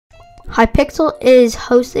Hypixel is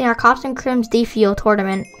hosting our Cops and Crims Defeel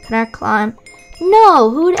tournament. Can I climb? No,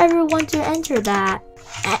 who would ever want to enter that?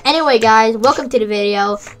 Anyway, guys, welcome to the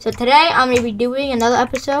video. So today I'm gonna be doing another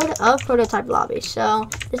episode of Prototype Lobby. So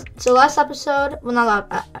last episode, well,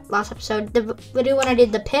 not last episode, the video when I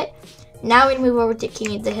did the pit. Now we're gonna move over to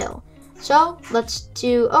King of the Hill. So let's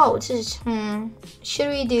do. Oh, this is. Should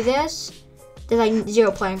we do this? There's like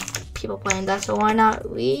zero people playing that, so why not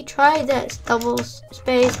we try this? Double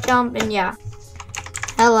space jump and yeah.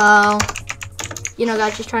 Hello. You know,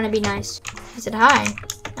 guys, just trying to be nice. He said hi.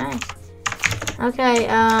 Nice. Okay.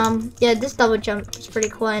 Yeah, this double jump is pretty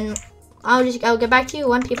cool, and I'll get back to you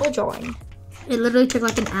when people join. It literally took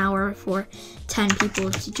like an hour for 10 people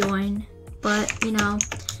to join, but you know,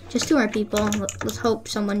 just 2 more people. Let's hope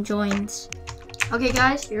someone joins. Okay,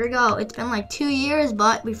 guys, here we go. It's been like 2 years,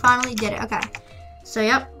 but we finally did it. Okay. So,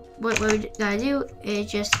 yep, what we gotta do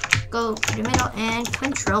is just go to the middle and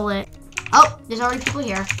control it. Oh, there's already people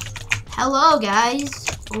here. Hello, guys.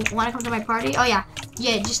 Wanna come to my party? Oh, yeah.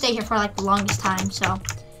 Yeah, just stay here for like the longest time. So,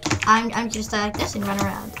 I'm just gonna stay like this and run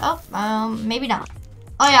around. Oh, maybe not.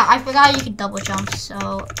 Oh, yeah, I forgot you could double jump.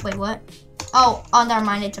 So, wait, what? Oh, never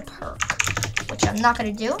mind. It's a perk, which I'm not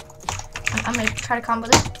gonna do. I'm gonna try to combo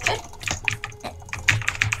this. Good.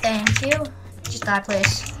 Thank you. Just die,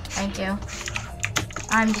 please. Thank you.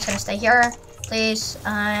 I'm just gonna stay here, please.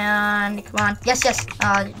 And come on. Yes.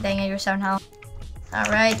 Dang it, you're 7 health.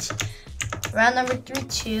 Alright. Round number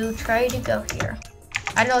 3-2. Try to go here.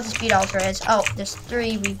 I don't know what the speed ultra is. Oh, there's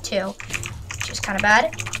 3v2. Which is kind of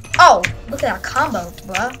bad. Oh, look at that combo,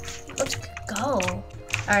 bruh. Let's go.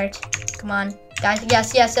 Alright. Come on. Guys,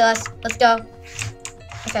 yes, let's go.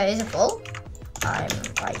 Okay, is it full? I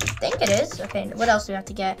think it is. Okay, what else do we have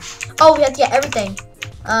to get? Oh, we have to get everything.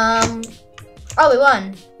 Oh, we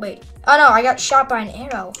won. Wait. Oh, no, I got shot by an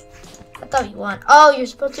arrow. I thought we won. Oh, you're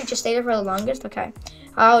supposed to just stay there for the longest? Okay.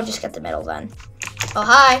 I'll just get the middle then. Oh,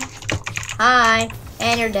 hi. Hi.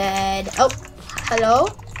 And you're dead. Oh, hello.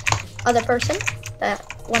 Other person that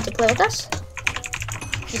wants to play with us.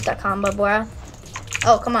 Just that combo, bro.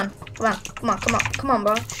 Oh, come on,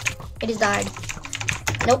 bro. It just died.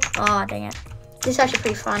 Nope. Oh, dang it. This is actually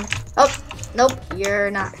pretty fun. Oh, nope. You're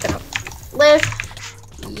not gonna live.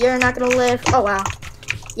 You're not gonna live. Oh, wow.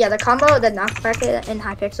 Yeah, the combo, the knockback in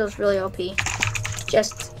hypixel is really OP.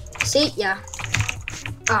 Just, see? Yeah.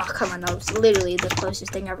 Oh, come on. That was literally the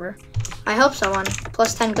closest thing ever. I hope someone.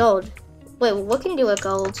 Plus 10 gold. Wait, what can you do with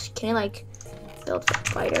gold? Can you, like, build for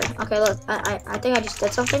fighter? Okay, look. I think I just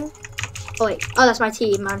did something. Oh, wait. Oh, that's my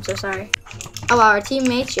team. I'm so sorry. Oh, wow. Our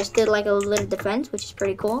teammates just did, like, a little defense, which is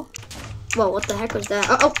pretty cool. Whoa, what the heck was that?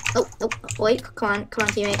 Oh, wait, come on,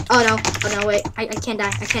 teammate. Oh no, wait, I can't die,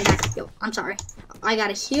 Yo, I'm sorry. I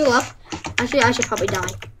gotta heal up. Actually, I should probably die.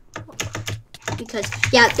 Because,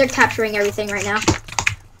 yeah, they're capturing everything right now.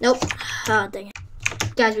 Nope. Oh, dang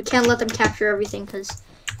it. Guys, we can't let them capture everything because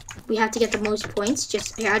we have to get the most points.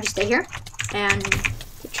 I'll just stay here and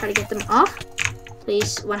try to get them off.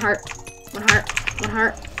 Please, 1 heart,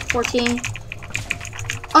 14.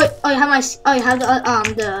 Oh, you have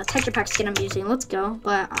the texture pack skin I'm using. Let's go.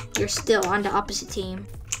 But you're still on the opposite team.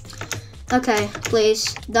 Okay,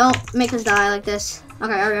 please don't make us die like this.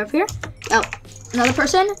 Okay, are we up here? Oh, another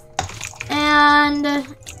person, and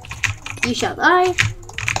you shall die.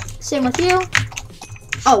 Same with you.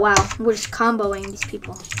 Oh wow, we're just comboing these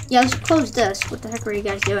people. Yeah, let's close this. What the heck are you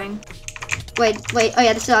guys doing? Wait. Oh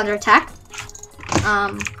yeah, this is under attack.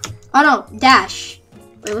 Oh no, dash.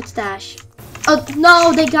 Wait, what's dash? Oh,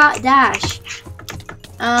 no, they got dash.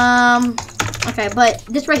 Okay, but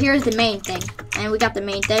this right here is the main thing. And we got the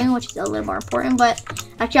main thing, which is a little more important. But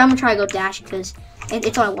actually, I'm going to try to go dash because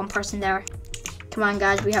it's only 1 person there. Come on,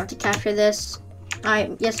 guys. We have to capture this. All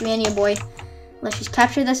right. Yes, me and you, boy. Let's just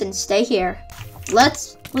capture this and stay here.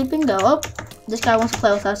 Let's leap and go. Oh, this guy wants to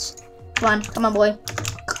play with us. Come on, boy.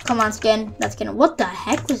 Come on, skin. That skin. What the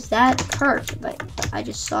heck was that perk that I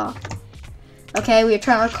just saw? Okay, we are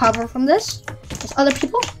trying to recover from this. There's other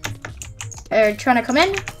people. They're trying to come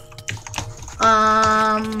in.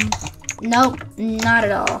 Nope, not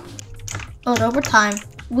at all. Oh, over time.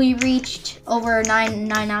 We reached over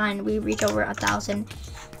 999. We reached over 1,000.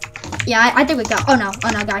 Yeah, I think we got. Oh no,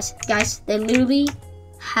 guys. They literally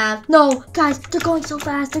have. No, guys, they're going so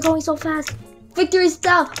fast. Victory is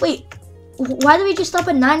down. Wait, why did we just stop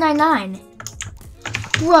at 999?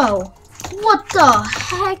 Bro, what the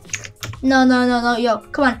heck? No, yo,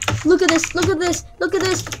 come on. Look at this.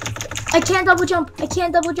 I can't double jump.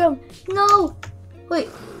 No. Wait.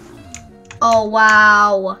 Oh,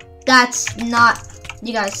 wow. That's not,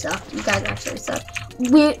 you guys suck. You guys actually suck.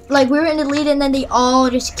 We were in the lead and then they all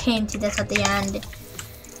just came to this at the end.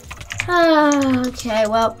 Okay,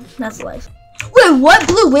 well, that's life. Wait, what?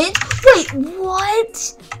 Blue wins? Wait,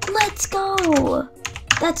 what? Let's go.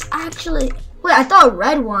 That's actually... Wait, I thought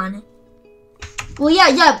red won. Well,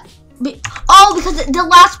 yeah. Oh, because the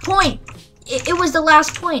last point. It was the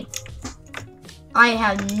last point. I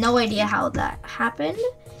have no idea how that happened.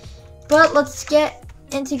 But let's get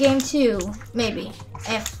into game 2. Maybe.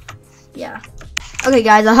 Yeah. Okay,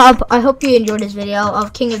 guys, I hope you enjoyed this video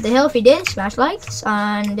of King of the Hill. If you did, smash likes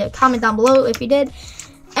and comment down below if you did.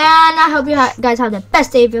 And I hope you guys have the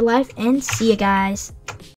best day of your life. And see you guys.